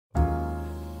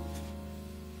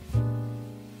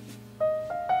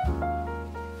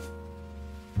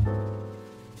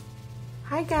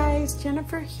Hi guys,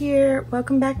 Jennifer here.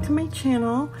 Welcome back to my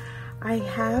channel. I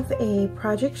have a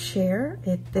project share.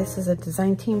 This is a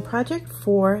design team project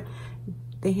for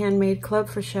the Handmade Club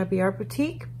for Shabby Art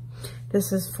Boutique.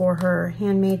 This is for her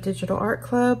Handmade Digital Art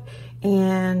Club,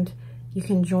 and you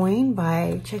can join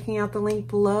by checking out the link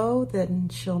below. Then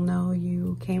she'll know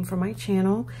you came from my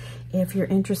channel. If you're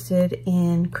interested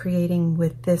in creating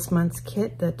with this month's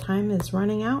kit, the time is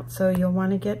running out, so you'll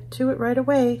want to get to it right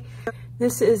away.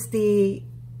 This is the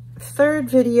third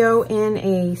video in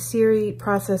a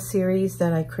process series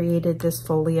that I created, this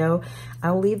folio.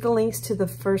 I'll leave the links to the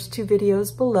first two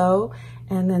videos below,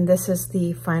 and then this is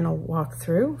the final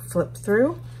walkthrough, flip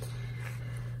through.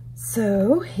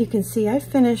 So you can see I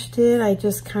finished it. I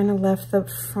just kind of left the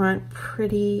front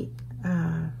pretty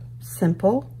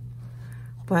simple,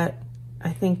 but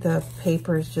I think the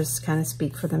papers just kind of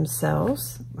speak for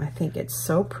themselves. I think it's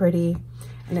so pretty.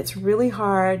 And it's really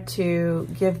hard to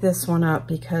give this one up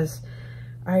because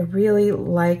I really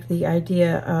like the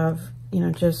idea of,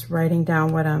 just writing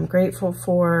down what I'm grateful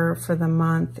for the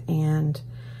month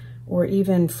or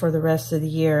even for the rest of the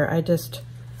year. I just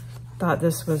thought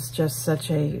this was just such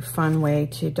a fun way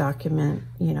to document,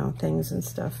 things and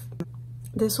stuff.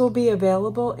 This will be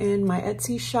available in my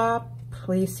Etsy shop.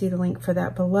 Please see the link for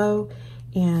that below.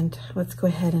 And let's go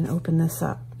ahead and open this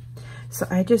up. So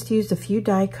I just used a few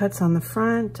die cuts on the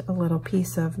front, a little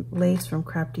piece of lace from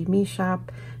Crafty Me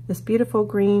Shop. This beautiful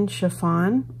green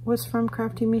chiffon was from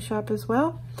Crafty Me Shop as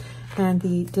well. And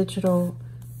the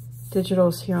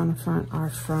digitals here on the front are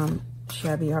from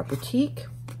Shabby Art Boutique.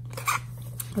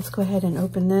 Let's go ahead and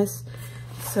open this.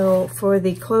 So for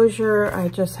the closure, I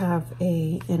just have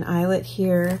an eyelet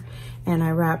here, and I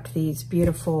wrapped this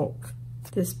beautiful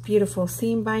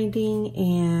seam binding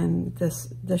and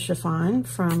the chiffon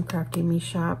from Crafty Me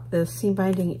Shop. The seam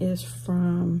binding is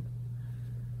from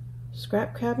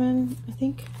Scrap Cabin, I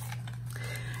think.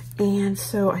 And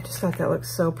so I just thought that looked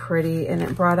so pretty, and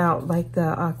it brought out like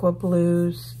the aqua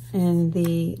blues in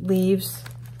the leaves,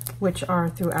 which are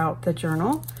throughout the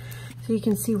journal. So you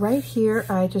can see right here,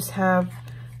 I just have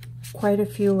quite a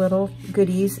few little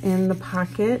goodies in the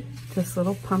pocket. This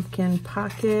little pumpkin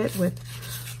pocket with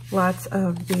lots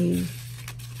of the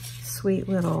sweet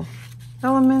little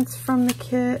elements from the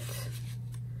kit.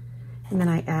 And then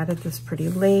I added this pretty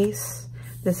lace.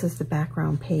 This is the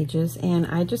background pages, and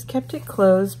I just kept it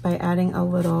closed by adding a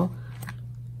little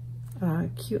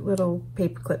cute little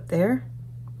paper clip there.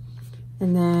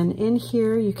 And then in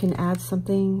here you can add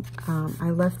something.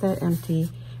 I left that empty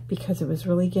because it was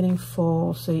really getting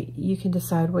full, so you can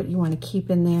decide what you want to keep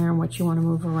in there and what you want to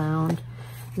move around.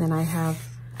 And then I have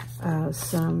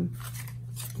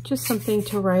just something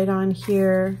to write on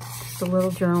here, just a little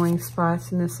journaling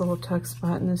spots, and this little tuck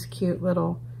spot, and this cute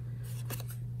little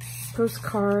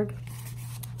postcard.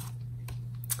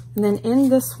 And then in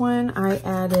this one I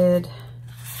added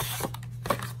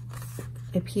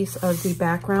a piece of the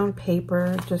background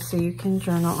paper just so you can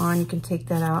journal on. You can take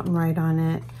that out and write on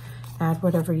it, add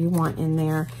whatever you want in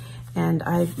there. And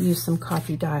I've used some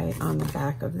coffee dye on the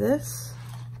back of this.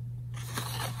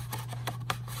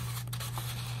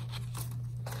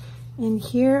 In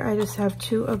here, I just have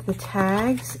two of the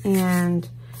tags, and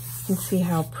you can see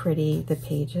how pretty the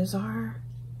pages are.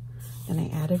 And I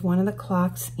added one of the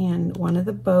clocks and one of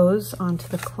the bows onto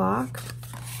the clock.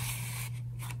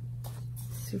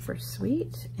 Super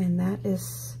sweet. And that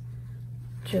is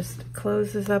just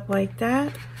closes up like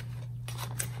that.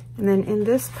 And then in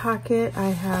this pocket, I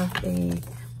have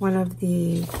one of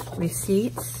the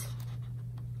receipts.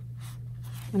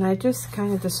 And I just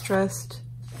kind of distressed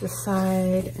the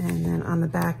side, and then on the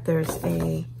back there's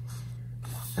a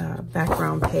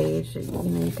background page.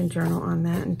 You can journal on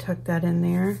that and tuck that in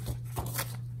there.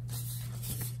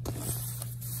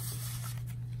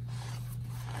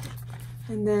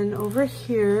 And then over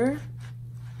here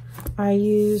I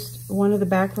used one of the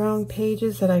background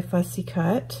pages that I fussy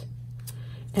cut,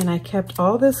 and I kept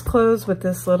all this closed with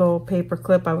this little paper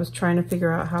clip. I was trying to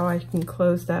figure out how I can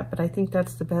close that, but I think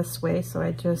that's the best way, so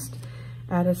I just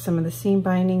added some of the seam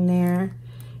binding there.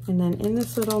 And then in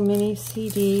this little mini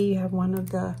CD, you have one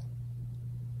of the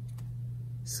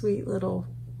sweet little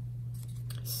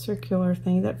circular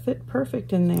thing that fit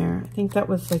perfect in there. I think that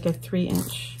was like a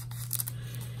 3-inch.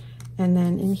 And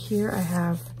then in here, I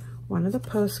have one of the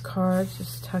postcards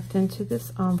just tucked into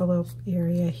this envelope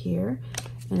area here.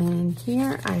 And in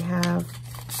here, I have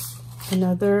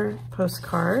another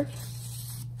postcard.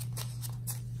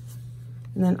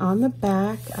 And then on the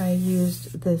back, I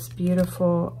used this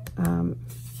beautiful,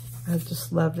 I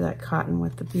just loved that cotton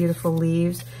with the beautiful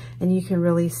leaves. And you can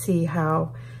really see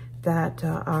how that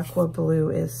aqua blue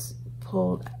is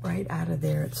pulled right out of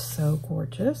there. It's so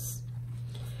gorgeous.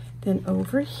 Then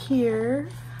over here,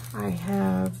 I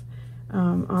have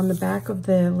on the back of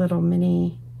the little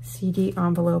mini CD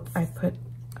envelope, I put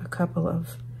a couple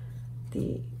of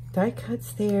the die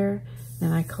cuts there.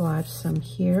 Then I collaged some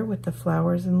here with the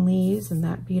flowers and leaves and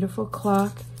that beautiful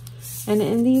clock. And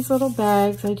in these little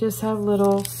bags, I just have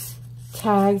little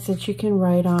tags that you can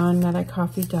write on that I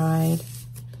coffee dyed.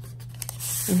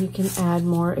 And you can add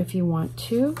more if you want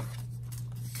to.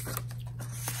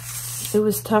 It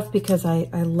was tough because I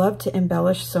love to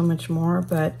embellish so much more,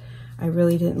 but I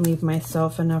really didn't leave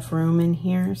myself enough room in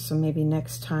here. So maybe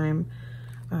next time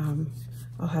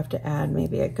I'll have to add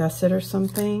maybe a gusset or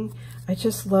something. I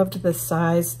just loved the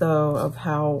size though of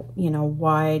how, you know,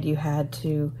 wide you had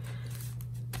to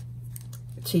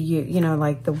you know,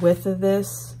 like the width of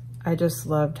this. I just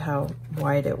loved how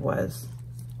wide it was.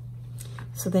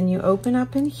 So then you open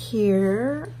up in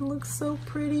here. It looks so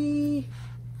pretty.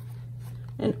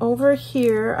 And over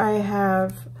here I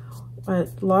have a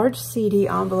large CD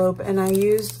envelope, and I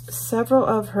used several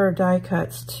of her die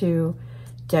cuts to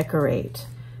decorate.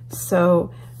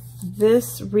 So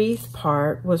this wreath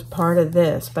part was part of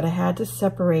this, but I had to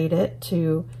separate it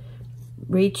to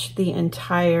reach the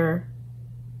entire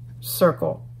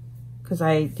circle because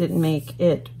I didn't make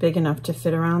it big enough to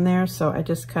fit around there. So I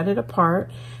just cut it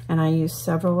apart, and I used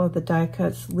several of the die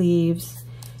cuts, leaves,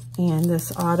 and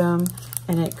this autumn,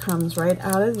 and it comes right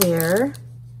out of there.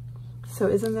 So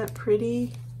isn't that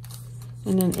pretty?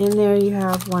 And then in there you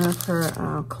have one of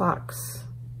her clocks.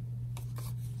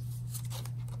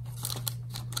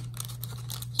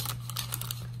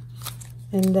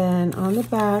 And then on the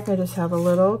back, I just have a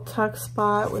little tuck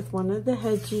spot with one of the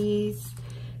hedgies.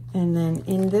 And then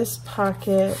in this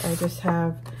pocket, I just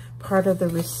have part of the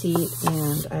receipt,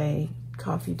 and I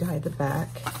coffee dyed the back.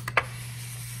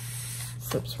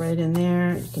 Slips right in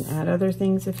there. You can add other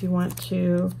things if you want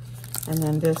to. And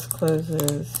then this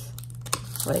closes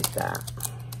like that.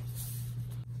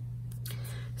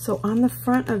 So on the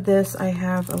front of this, I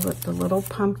have the little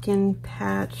pumpkin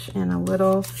patch and a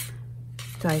little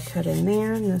die cut in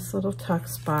there in this little tuck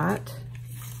spot.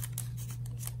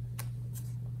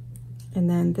 And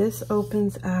then this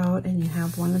opens out, and you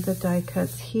have one of the die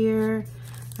cuts here.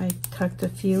 I tucked a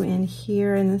few in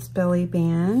here in this belly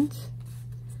band.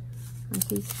 Aren't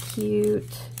these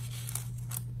cute?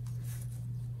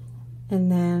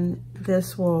 And then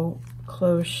this will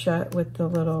close shut with the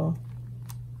little,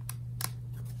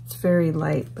 it's very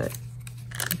light, but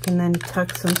you can then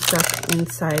tuck some stuff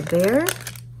inside there.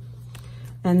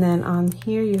 And then on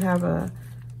here you have a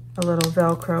little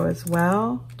Velcro as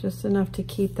well, just enough to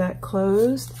keep that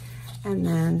closed. And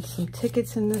then some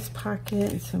tickets in this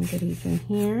pocket and some goodies in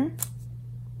here.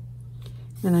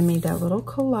 Then I made that little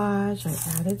collage.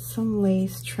 I added some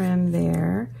lace trim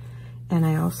there, and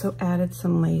I also added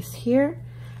some lace here.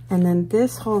 And then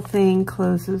this whole thing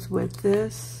closes with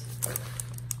this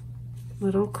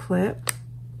little clip.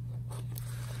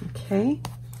 Okay,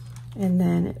 and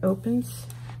then it opens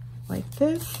like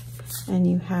this, and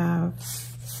you have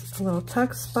a little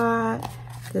tuck spot,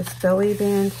 this belly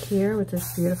band here with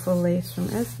this beautiful lace from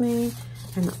Esme,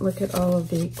 and look at all of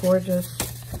the gorgeous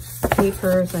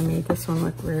papers. I made this one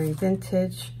look very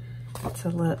vintage. It's a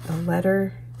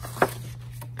letter,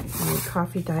 and I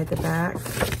coffee dyed the back.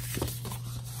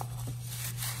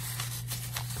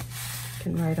 You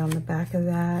can write on the back of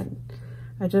that.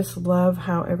 I just love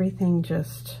how everything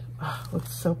just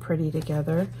looks so pretty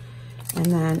together. And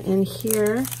then in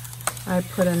here, I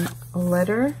put a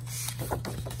letter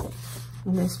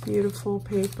on this beautiful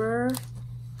paper.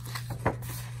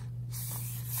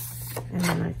 And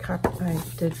then I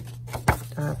did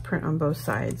print on both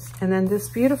sides. And then this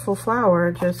beautiful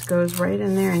flower just goes right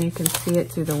in there, and you can see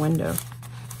it through the window.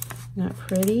 Isn't that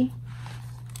pretty?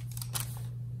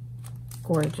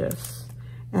 Gorgeous.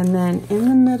 And then in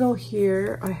the middle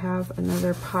here, I have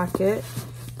another pocket,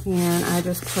 and I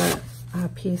just put a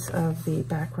piece of the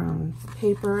background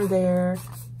paper there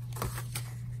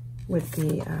with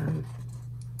the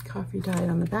coffee dyed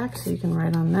on the back, so you can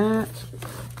write on that.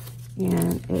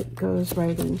 And it goes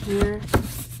right in here.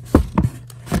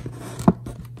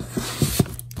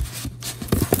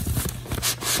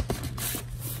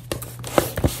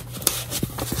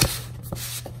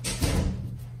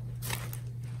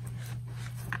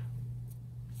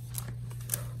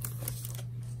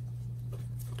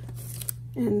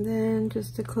 And then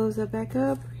just to close that back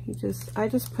up, I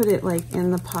just put it like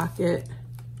in the pocket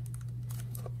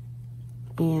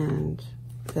and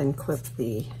then clip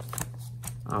the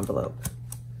envelope.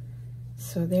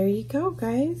 So there you go,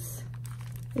 guys.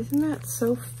 Isn't that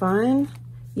so fun?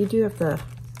 You do have to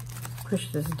push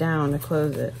this down to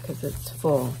close it because it's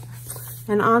full.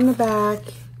 And on the back,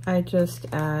 I just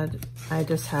have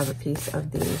a piece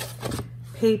of the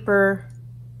paper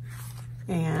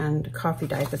and coffee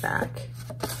dye at the back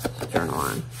to journal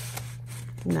on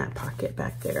in that pocket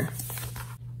back there.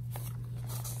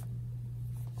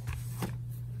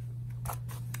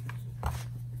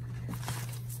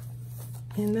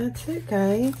 And that's it,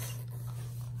 guys.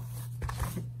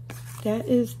 That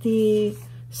is the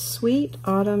Sweet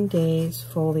Autumn Days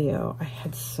Folio. I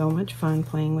had so much fun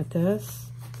playing with this.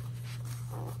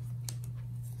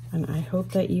 And I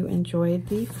hope that you enjoyed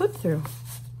the flip through.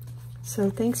 So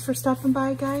thanks for stopping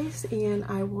by, guys, and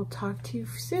I will talk to you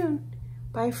soon.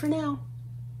 Bye for now.